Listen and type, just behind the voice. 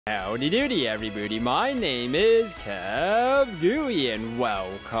Howdy doody everybody, my name is KevGuuey and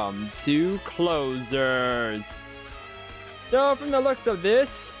welcome to Closers. So from the looks of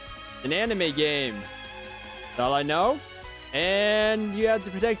this, an anime game. That's all I know. And you have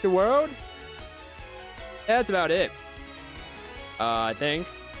to protect the world. That's about it. I think.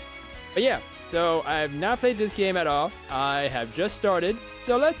 But yeah, so I have not played this game at all. I have just started.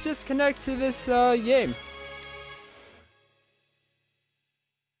 So let's just connect to this game.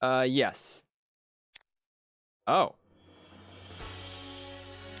 Yes. Oh.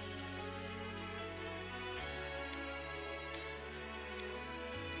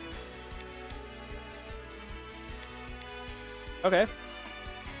 Okay.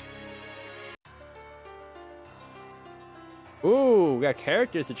 Ooh, we got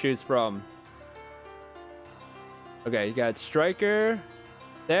characters to choose from. Okay, you got Striker.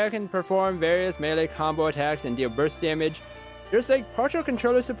 That can perform various melee combo attacks and deal burst damage. There's like partial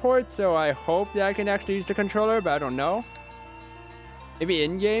controller support, so I hope that I can actually use the controller, but I don't know. Maybe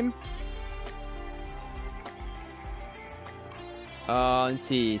in-game? Let's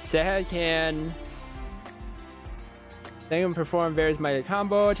see. Sehat can perform various melee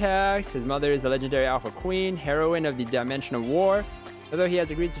combo attacks. His mother is a legendary Alpha Queen, heroine of the Dimension of War. Although he has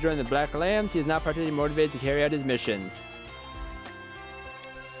agreed to join the Black Lambs, he is not particularly motivated to carry out his missions.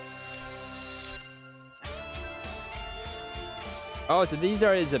 Oh, so these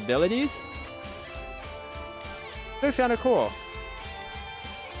are his abilities? Looks kind of cool.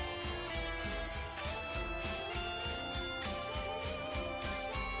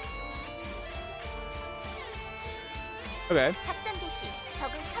 Okay.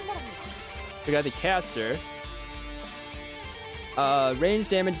 We got the caster. Range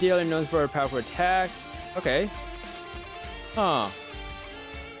damage dealer known for powerful attacks. Okay. Huh.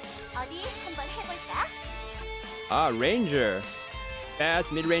 Ah, ranger.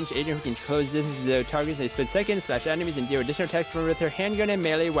 Fast, mid-range agent who can close distance to their targets in a split second, slash enemies, and deal additional attacks with her handgun and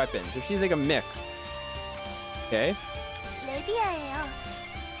melee weapons. So she's like a mix. Okay.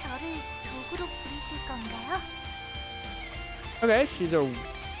 Okay, she's a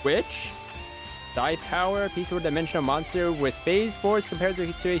witch. Die power, peaceful dimensional monster with phase force compared to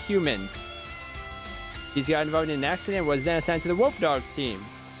humans. She's got involved in an accident and was then assigned to the Wolf Dogs team.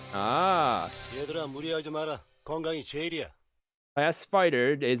 Ah. Last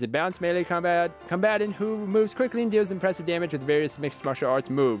fighter is a balanced melee combatant who moves quickly and deals impressive damage with various mixed martial arts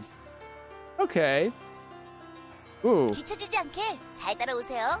moves. Okay. Ooh.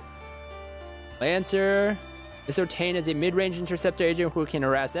 Lancer. This Otane is a mid-range interceptor agent who can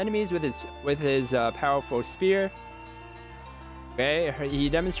harass enemies with his powerful spear. Okay, he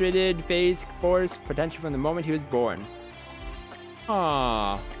demonstrated phase force potential from the moment he was born.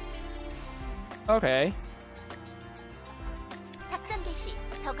 Aww. Okay.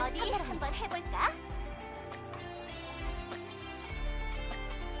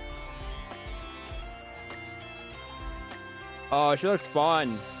 Oh, she looks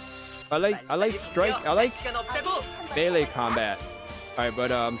fun. I like melee combat. Alright, but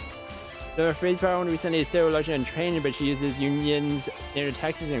the phase power only recently is still legend and trained, but she uses Union's standard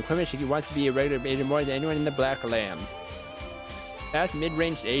tactics and equipment. She wants to be a regular agent more than anyone in the Black Lambs. That's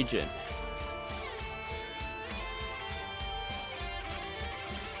mid-range agent.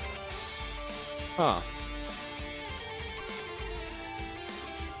 Huh.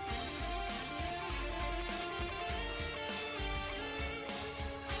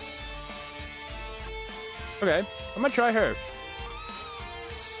 Okay, I'm gonna try her.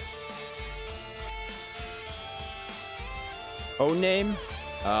 Code name?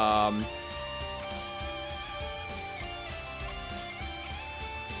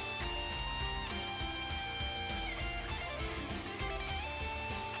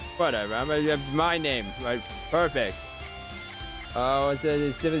 Whatever, I'm gonna have my name. Right, perfect. Oh, it says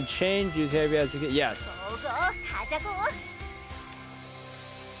it's different change. Use heavy as yes.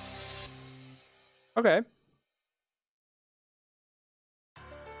 Okay.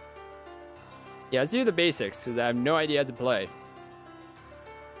 Yeah, let's do the basics, because I have no idea how to play.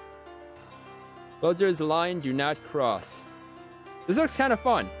 Closers line, do not cross. This looks kind of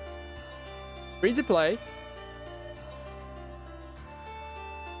fun. Free to play.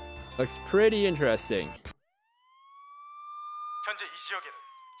 Looks pretty interesting. 현재 이 지역에는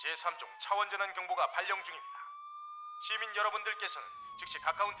제3종 차원전환 경보가 발령 중입니다. 시민 여러분들께서는 즉시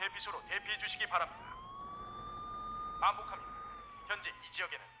가까운 대피소로 대피해 주시기 바랍니다. 반복합니다. 현재 이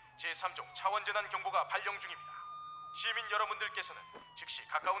지역에는 제3종 차원전환 경보가 발령 중입니다. 시민 여러분들께서는 즉시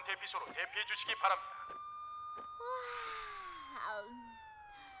가까운 대피소로 대피해 주시기 바랍니다.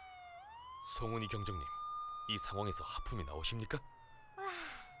 송은이 경정님, 이 상황에서 하품이 나오십니까?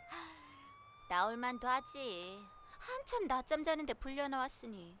 나올만도 하지. 한참 낮잠 자는데 불려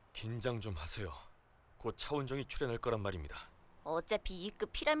나왔으니. 긴장 좀 하세요. 곧 차원종이 출연할 거란 말입니다. 어차피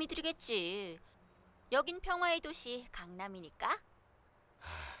 2급 피라미드겠지. 여긴 평화의 도시 강남이니까.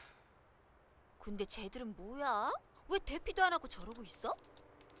 근데 쟤들은 뭐야? 왜 대피도 안 하고 저러고 있어?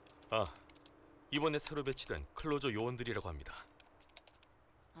 아, 이번에 새로 배치된 클로저 요원들이라고 합니다.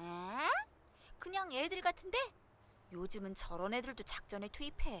 에? 그냥 애들 같은데? 요즘은 저런 애들도 작전에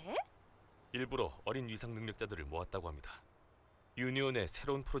투입해? 일부러 어린 위상 능력자들을 모았다고 합니다. 유니온의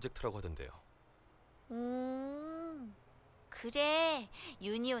새로운 프로젝트라고 하던데요. 그래,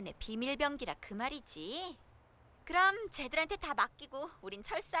 유니온의 비밀병기라 그 말이지. 그럼 쟤들한테 다 맡기고 우린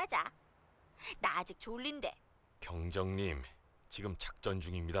철수하자. 나 아직 졸린데. 경정님, 지금 작전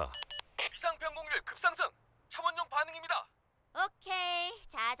중입니다. 위상 변곡률 급상승. 차원종 반응입니다. 오케이,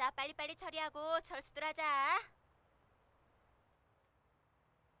 자자 빨리빨리 처리하고 철수들 하자.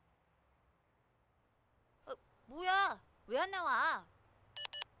 뭐야? 왜 안 나와?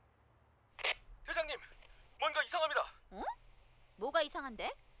 대장님, 뭔가 이상합니다. 어? 뭐가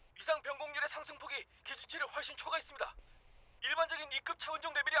이상한데? 위상 변곡률의 상승폭이 기준치를 훨씬 초과했습니다. 일반적인 2급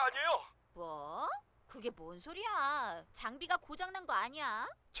차원종 레벨이 아니에요. 뭐? 그게 뭔 소리야? 장비가 고장난 거 아니야?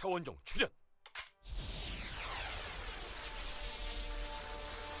 차원종 출연!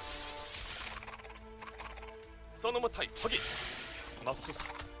 서너머 타입 확인! 맙소사,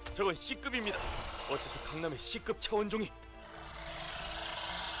 저건 C급입니다. 어째서 강남의 C급 차원종이?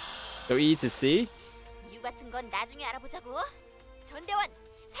 So E to C. 이유 같은 건 나중에 알아보자고. 전대원,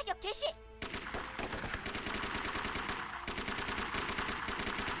 사격 개시!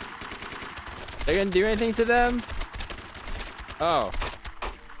 They're gonna do anything to them? Oh.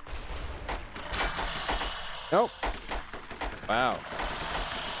 Nope. Wow.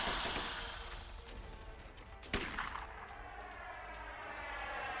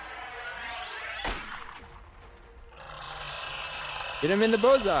 Get him in the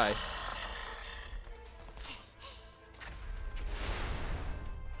bullseye.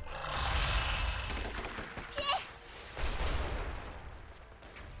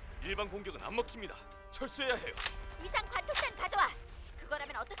 일반 공격은 안 먹힙니다. 철수해야 해요. 위상 관통단 가져와.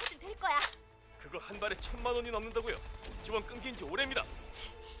 그거라면 어떻게든 될 거야. 그거 한 발에 1,000만 원이 넘는다고요. 지원 끊긴 지 오래입니다.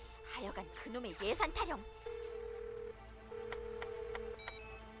 하여간 그놈의 예산 타령.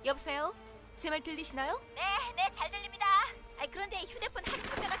 여보세요? 제 말 들리시나요? 네, 잘 들립니다. 그런데 휴대폰 할인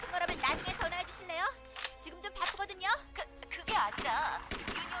구매 같은 거라면 나중에 전화해 주실래요? 지금 좀 바쁘거든요. 그게 아니라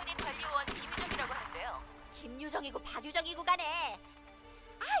유니온의 관리원 김유정이라고 하는데요. 김유정이고 박유정이고 간에.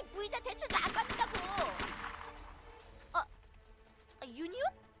 무이자 대출도 안 받는다고. 유니온?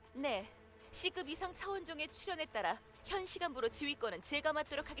 네, C급 이상 차원종의 출연에 따라 현 시간부로 지휘권은 제가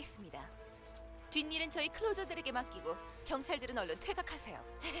맡도록 하겠습니다. 뒷일은 저희 클로저들에게 맡기고 경찰들은 얼른 퇴각하세요.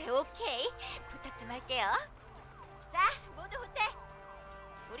 오케이, 부탁 좀 할게요. 자, 모두 후퇴.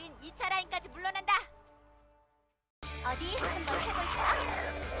 우린 2차 라인까지 물러난다. 어디 한번 해볼까?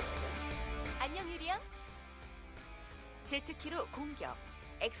 안녕 유리양. Z키로 공격,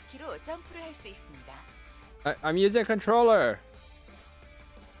 X키로 점프를 할 수 있습니다. I'm using a controller.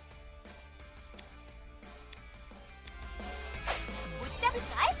 못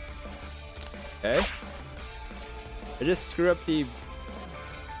잡을걸? Okay. I just screw up the.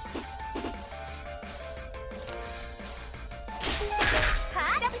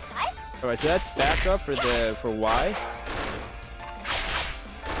 잡을걸? Alright, so that's backup for Y.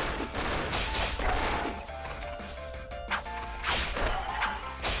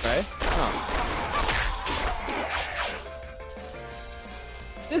 Okay. Oh.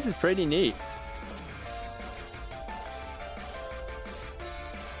 This is pretty neat.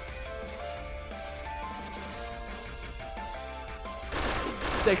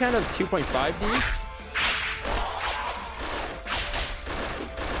 They kind of 2.5D.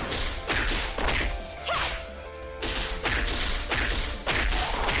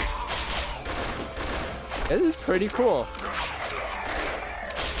 This is pretty cool.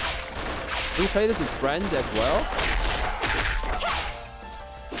 Can we play this with friends as well?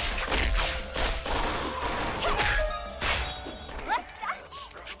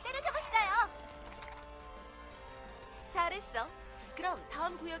 잘했어. 그럼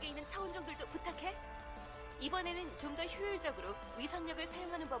다음 구역에 있는 차원종들도 부탁해. 이번에는 좀 더 효율적으로 위상력을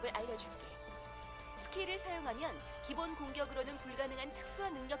사용하는 법을 알려줄게. 스킬을 사용하면 기본 공격으로는 불가능한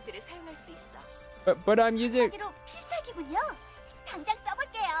특수한 능력들을 사용할 수 있어. But I'm using. 한마디로 필살기군요. 당장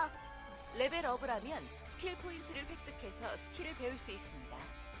써볼게요. 레벨업을 하면 스킬 포인트를 획득해서 스킬을 배울 수 있습니다.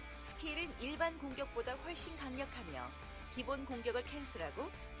 스킬은 일반 공격보다 훨씬 강력하며 기본 공격을 캔슬하고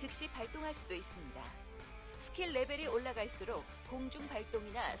즉시 발동할 수도 있습니다. 스킬 레벨이 올라갈수록 공중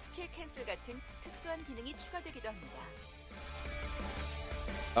발동이나 스킬 캔슬 같은 특수한 기능이 추가되기도 합니다.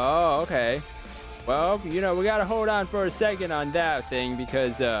 Oh, okay. Well, you know, we gotta hold on for a second on that thing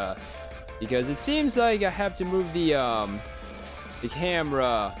because it seems like I have to move the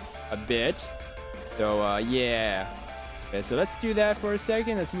camera a bit. So yeah. Okay, so let's do that for a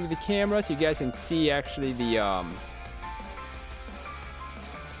second. Let's move the camera so you guys can see actually the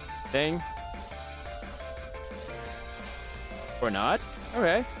thing. Or not?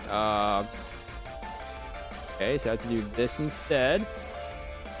 Okay. Okay, so I have to do this instead.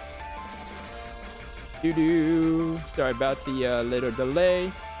 Sorry about the little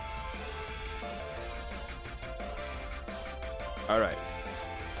delay. All right.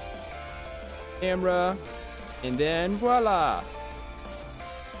 Camera, and then voila.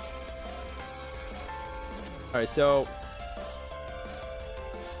 All right, so.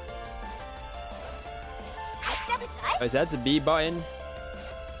 Alright, so that's the B button.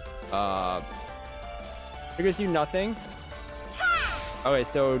 Triggers do nothing. Okay,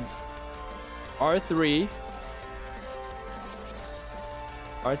 so R3.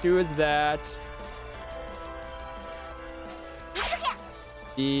 R2 is that.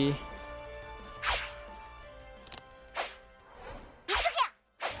 D.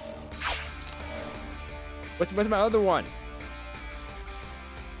 What's my other one?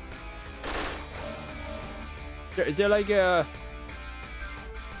 Is there like a...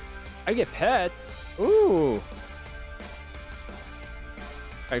 I get pets? Ooh.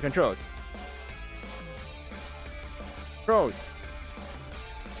 Alright, controls. Controls.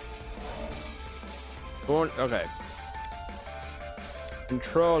 Okay.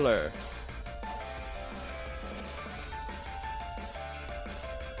 Controller.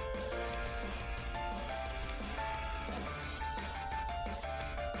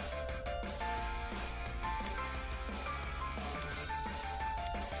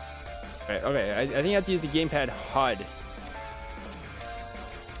 Okay, I think I have to use the gamepad HUD.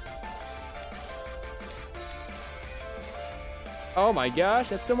 Oh my gosh,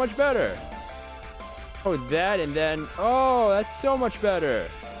 that's so much better. Oh, that and then... Oh, that's so much better.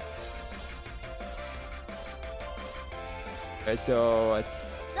 Okay, so it's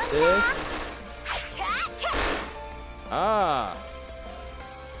this. Ah.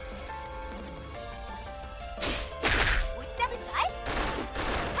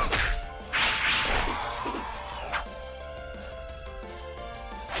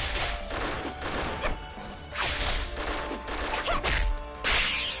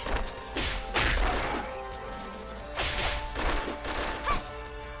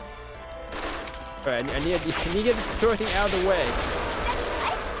 Alright, I need to get this throw thing out of the way.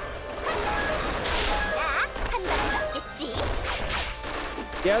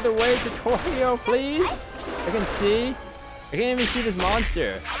 Get out of the way, tutorial, please. I can see. I can't even see this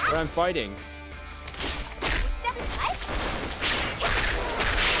monster that I'm fighting.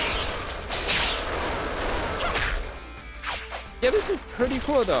 Yeah, this is pretty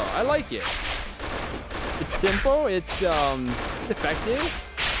cool though. I like it. It's simple. It's effective.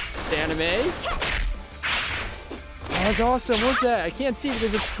 It's anime. Oh, that's awesome. What's that? I can't see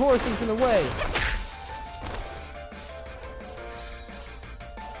because the tutorial thing's in the way.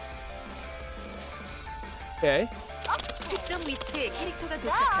 Okay. 특정 위치에 캐릭터가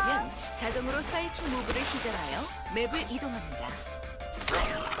도착하면 자동으로 사이클 무브를 시전하여 맵을 이동합니다.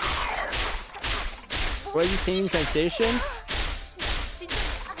 What is this singing sensation?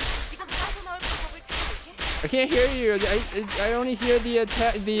 I can't hear you. I only hear the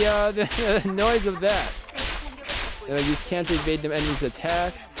noise of that. You just cancel evade the enemy's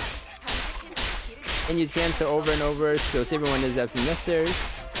attack. And use cancel over and over, so save when is absolutely necessary.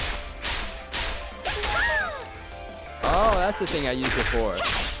 Oh, that's the thing I used before.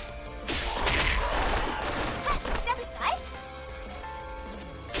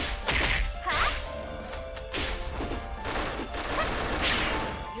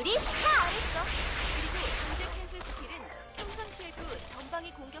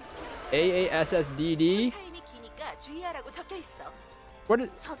 AASSDD. What is...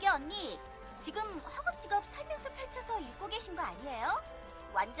 저기 언니, 지금 허겁지겁 설명서 펼쳐서 읽고 계신 거 아니에요?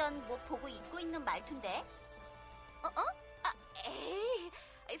 완전 뭐 보고 읽고 있는 말투인데. 에이,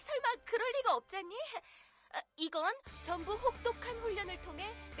 설마 그럴 리가 없잖니? 이건 전부 혹독한 훈련을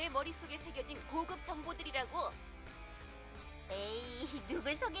통해 내 머릿속에 새겨진 고급 정보들이라고. 에이,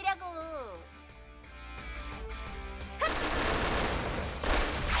 누굴 속이려고.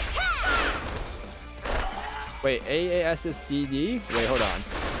 Wait, AASSDD? Wait, hold on.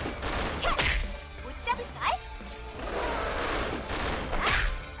 못 잡을걸?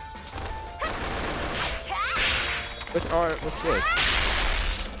 What's this?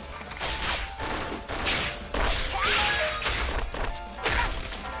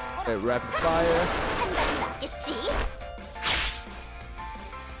 Okay, rapid fire.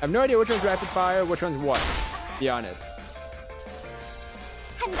 I have no idea which one's rapid fire, which one's what. To be honest.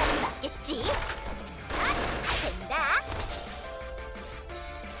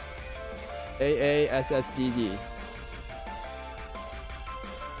 AASSDD.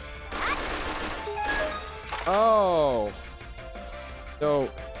 Oh. So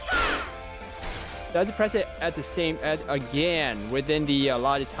does press it at the same again within the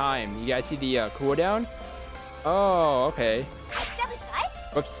allotted time. You guys see the cooldown? Oh, okay.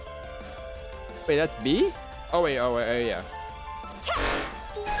 Whoops. Wait, that's B? Oh wait, oh yeah.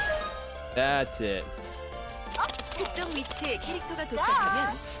 That's it. 특정 위치에 캐릭터가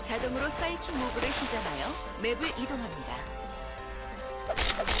도착하면 자동으로 사이킥 무브를 시전하여 맵을 이동합니다.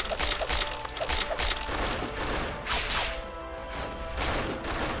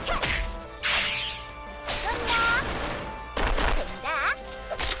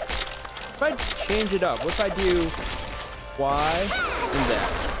 If I change it up, what if I do Y and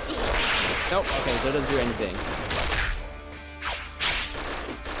that? Nope, okay, that doesn't do anything.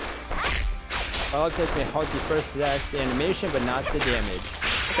 Well, it says may halt the first attack's animation, but not the damage.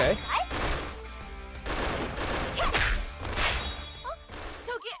 Okay.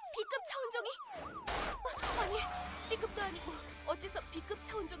 저기 B급 차원종이 아니 C급도 아니고 어째서 B급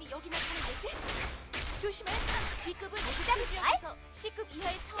차원종이 여기 나타난 거지? 조심해. B급은 모두 지역에서 C급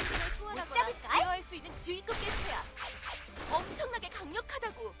이하의 차원종을 소환하거나 제어할 수 있는 지휘급 개체야. 엄청나게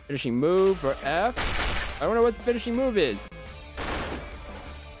강력하다고. Finishing move for F. I don't know what the finishing move is.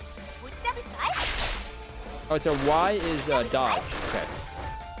 Oh, so Y is dodge. Okay.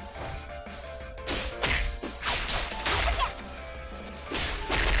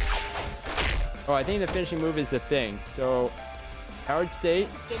 Oh, I think the finishing move is the thing. So, powered state,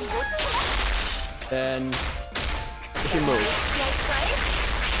 then finishing move.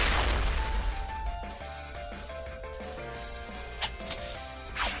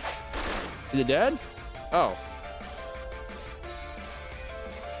 Is it dead? Oh.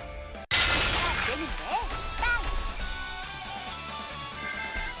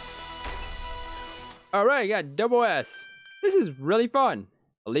 Alright, I got double S. This is really fun.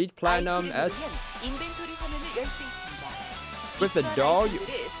 Elite Platinum S. 인벤토리 화면을 열 수 있습니다. With the doll, you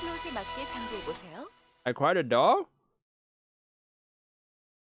슬롯에 맞게 장비해 보세요. acquired a doll?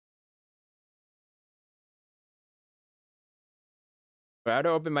 How to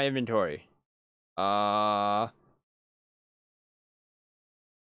open my inventory? Oh,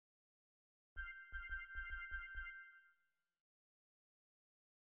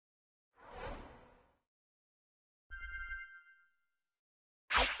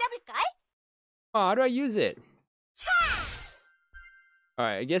 how do I use it?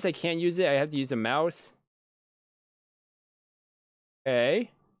 Alright, I guess I can't use it. I have to use a mouse.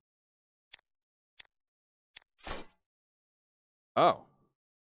 Okay. Oh.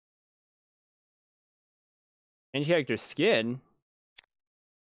 Change character skin?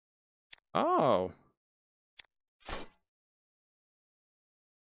 Oh.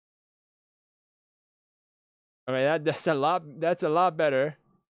 Alright, that's a lot better.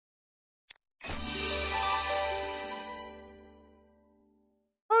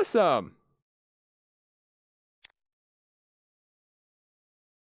 Awesome.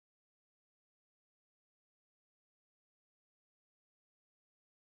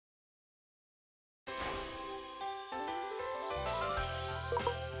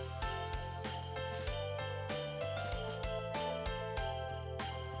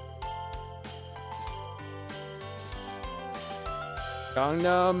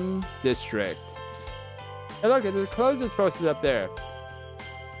 Gangnam District. Hey, look, there's closures posted up there.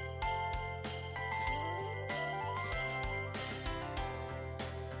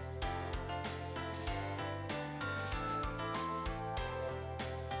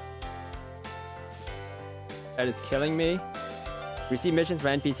 That is killing me. Receive missions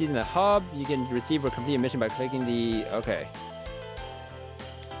from NPCs in the hub. You can receive or complete a mission by clicking the... Okay.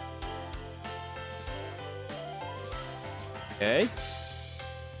 Okay.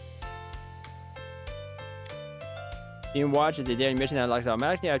 Union Watch is a daily mission that unlocks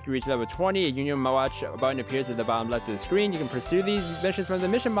automatically after you reach level 20. A Union Watch button appears at the bottom left of the screen. You can pursue these missions from the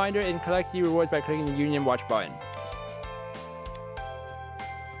mission binder and collect the rewards by clicking the Union Watch button.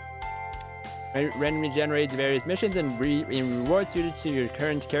 Randomly generates various missions and rewards suited to your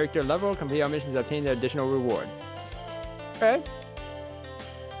current character level. Complete all missions to obtain the additional reward. Okay.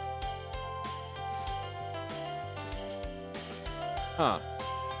 Huh.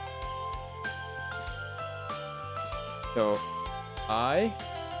 So, I.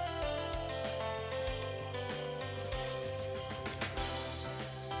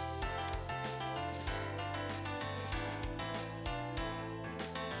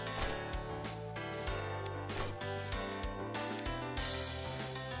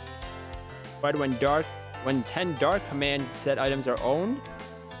 But when 10 dark command set items are owned.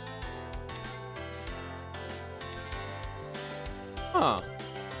 Huh.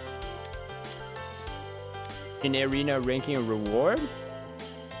 In arena ranking a reward?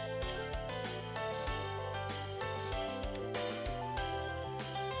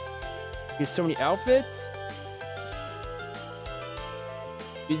 There's so many outfits.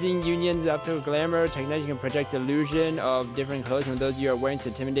 Using Union's optical glamour technique, you can project illusion of different clothes from those you are wearing to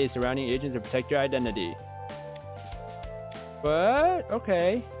intimidate surrounding agents or protect your identity. What?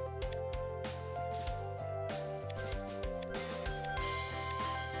 Okay.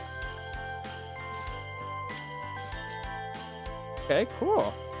 Okay,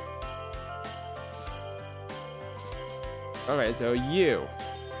 cool. Alright, so you.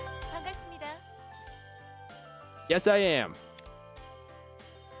 반갑습니다. Yes, I am.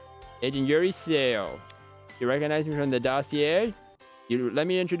 Agent Yuri Seo. You recognize me from the dossier? Let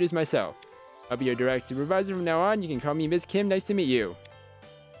me introduce myself. I'll be your direct supervisor from now on. You can call me Miss Kim. Nice to meet you.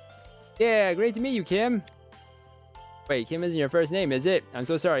 Yeah, great to meet you, Kim. Wait, Kim isn't your first name, is it? I'm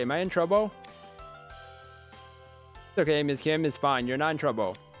so sorry. Am I in trouble? It's okay, Miss Kim. It's fine. You're not in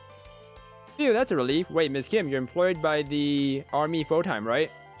trouble. Phew, that's a relief. Wait, Miss Kim, you're employed by the Army full-time,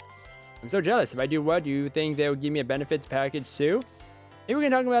 right? I'm so jealous. If I do what, do you think they'll give me a benefits package too? Maybe we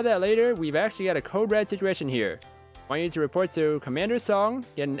can talk about that later. We've actually got a code red situation here. I want you to report to Commander Song,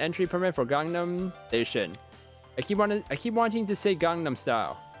 get an entry permit for Gangnam Station. I keep wanting to say Gangnam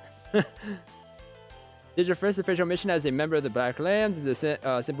Style. This is your first official mission as a member of the Black Lambs. It's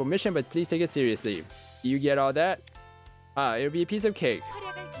a simple mission, but please take it seriously. Do you get all that? It'll be a piece of cake.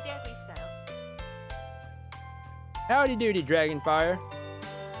 활약을 기대하고 있어요. Howdy doody, Dragonfire.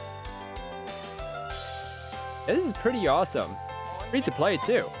 Yeah, this is pretty awesome. Free to play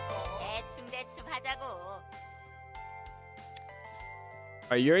too. 대충 하자고.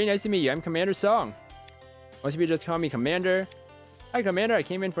 Alright, Yuri, nice to meet you. I'm Commander Song. Most of you just call me Commander. Hi, Commander. I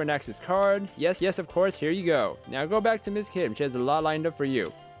came in for an access card. Yes, of course. Here you go. Now go back to Miss Kim. She has a lot lined up for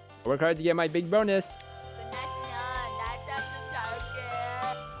you. I work hard to get my big bonus. 끝났으면 낮잠 좀 잘게.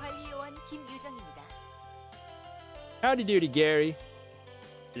 관리요원 김유정입니다. Howdy doody, Gary.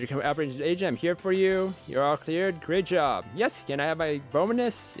 Your operations agent, I'm here for you. You're all cleared. Great job. Yes, can I have my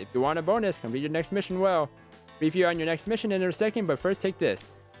bonus? If you want a bonus, complete your next mission well. Brief you on your next mission in a second, but first take this.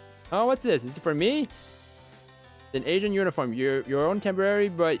 Oh, what's this? Is it for me? It's an agent uniform. You're your own temporary,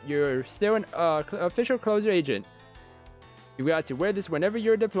 but you're still an official closer agent. You got to wear this whenever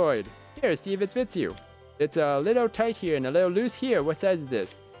you're deployed. Here, see if it fits you. It's a little tight here and a little loose here. What size is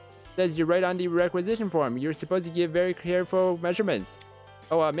this? It says you're right on the requisition form. You're supposed to give very careful measurements.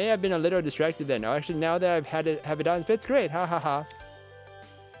 Oh, I may have been a little distracted then. Oh, actually, now that I've have it on, it fits great. Ha ha ha.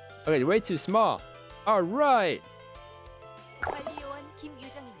 Okay, way too small. All right. 관리요원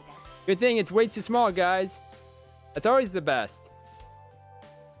김유정입니다. Good thing it's way too small, guys. That's always the best.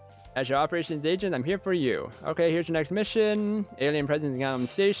 As your operations agent, I'm here for you. Okay, here's your next mission. Alien presence in Gangnam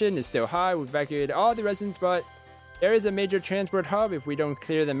Station is still high. We've evacuated all the residents, but there is a major transport hub. If we don't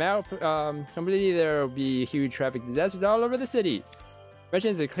clear them out completely, there will be huge traffic disasters all over the city.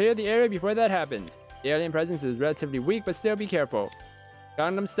 Mission is to clear the area before that happens. The alien presence is relatively weak, but still be careful.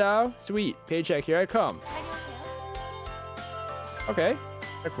 Gangnam Style? Sweet. Paycheck, here I come. 다녀오세요. Okay.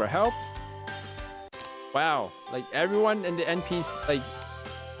 Check for help. Wow. Like, everyone in the NPC, like,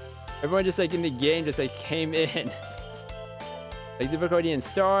 everyone just, like, in the game just, like, came in. Like, difficulty in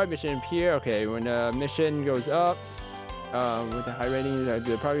start, mission appear. Okay, when the mission goes up, with the high rating,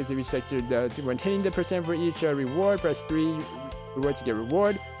 the progress of each sector, when hitting the percent for each reward, press 3 rewards to get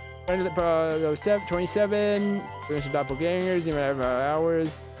reward. 27, finish doppelgangers, even have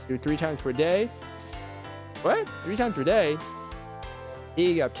hours, do 3 times per day. What? 3 times per day?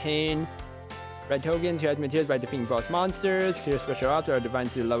 Obtain red tokens, who has materials by defeating boss monsters. Clear special ops are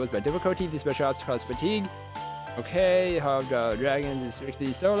defined to levels by difficulty. These special ops cause fatigue. Okay, have dragons is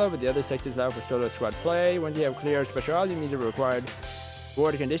strictly solo, but the other sectors allow for solo squad play. Once you have clear special ops, you need the required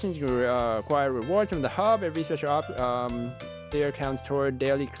reward conditions. You can acquire rewards from the hub. Every special op clear counts toward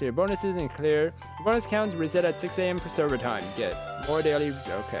daily clear bonuses, and clear bonus counts reset at 6 a.m. for server time. Get more daily.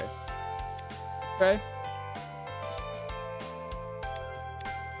 Okay. Okay.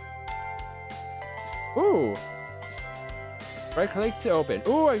 Ooh. Right click to open.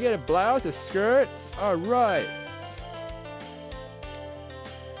 Ooh, I get a blouse, a skirt. All right.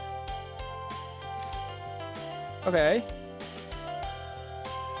 Okay.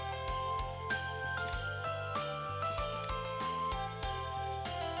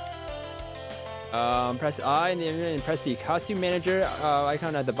 Press I and press the costume manager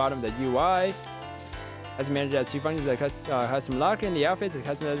icon at the bottom of the UI. Costume manager has 2 functions: the custom locker in the outfits. The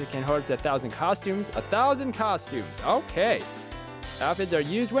custom manager can hold up to 1,000 costumes. 1,000 costumes. Okay. Outfits are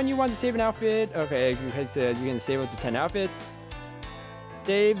used when you want to save an outfit. Okay, you can save up to 10 outfits.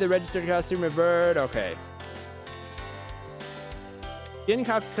 Save the registered costume, revert. Okay. In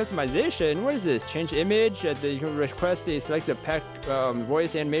customization, what is this? Change image. You can request a select the pack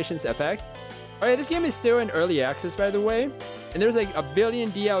voice animations effect. Okay, this game is still in early access, by the way, and there's like a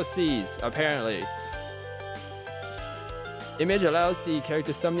billion DLCs apparently. Image allows the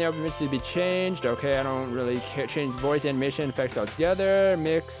character's thumbnail image to be changed. Okay, I don't really care. Change voice animation effects altogether.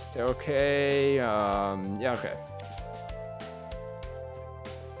 Mixed. Okay. Yeah. Okay.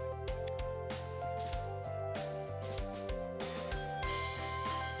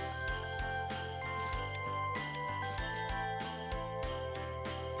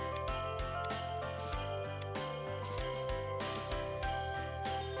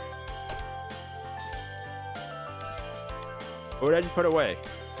 What did I just put away?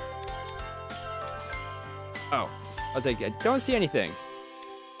 Oh, I was like, I don't see anything.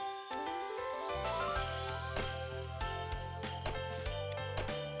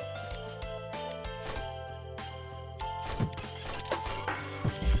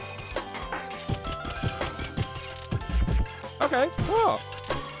 Okay, cool.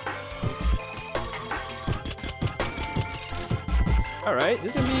 All right,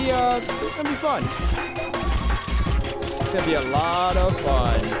 this is gonna be fun. It's gonna be a lot of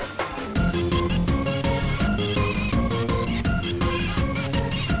fun.